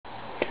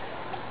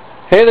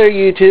Hey there,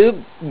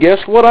 YouTube.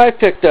 Guess what I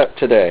picked up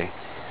today?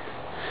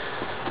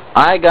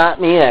 I got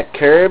me a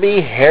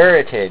Kirby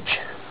Heritage.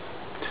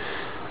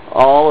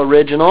 All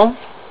original.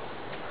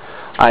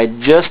 I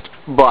just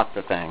bought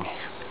the thing.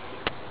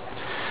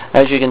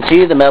 As you can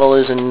see, the metal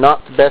is in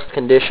not the best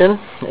condition.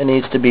 It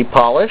needs to be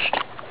polished.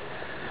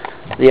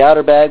 The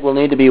outer bag will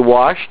need to be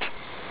washed.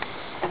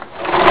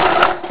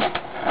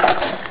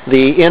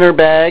 The inner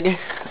bag,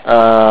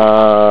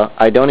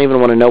 I don't even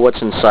want to know what's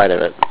inside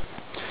of it.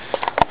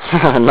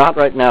 Not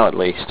right now, at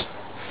least.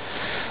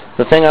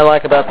 The thing I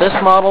like about this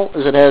model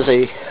is it has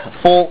a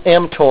full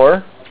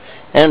mTOR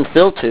and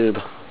fill tube.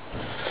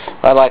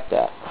 I like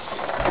that.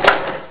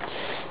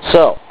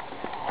 So,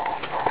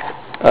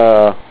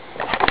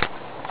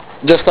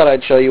 just thought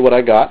I'd show you what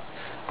I got.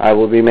 I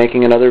will be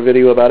making another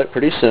video about it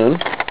pretty soon.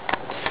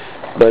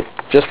 But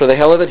just for the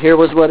hell of it, here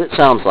was what it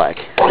sounds like.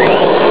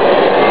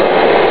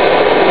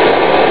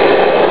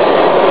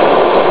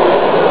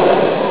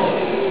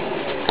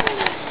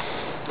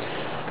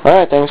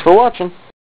 Alright, thanks for watching.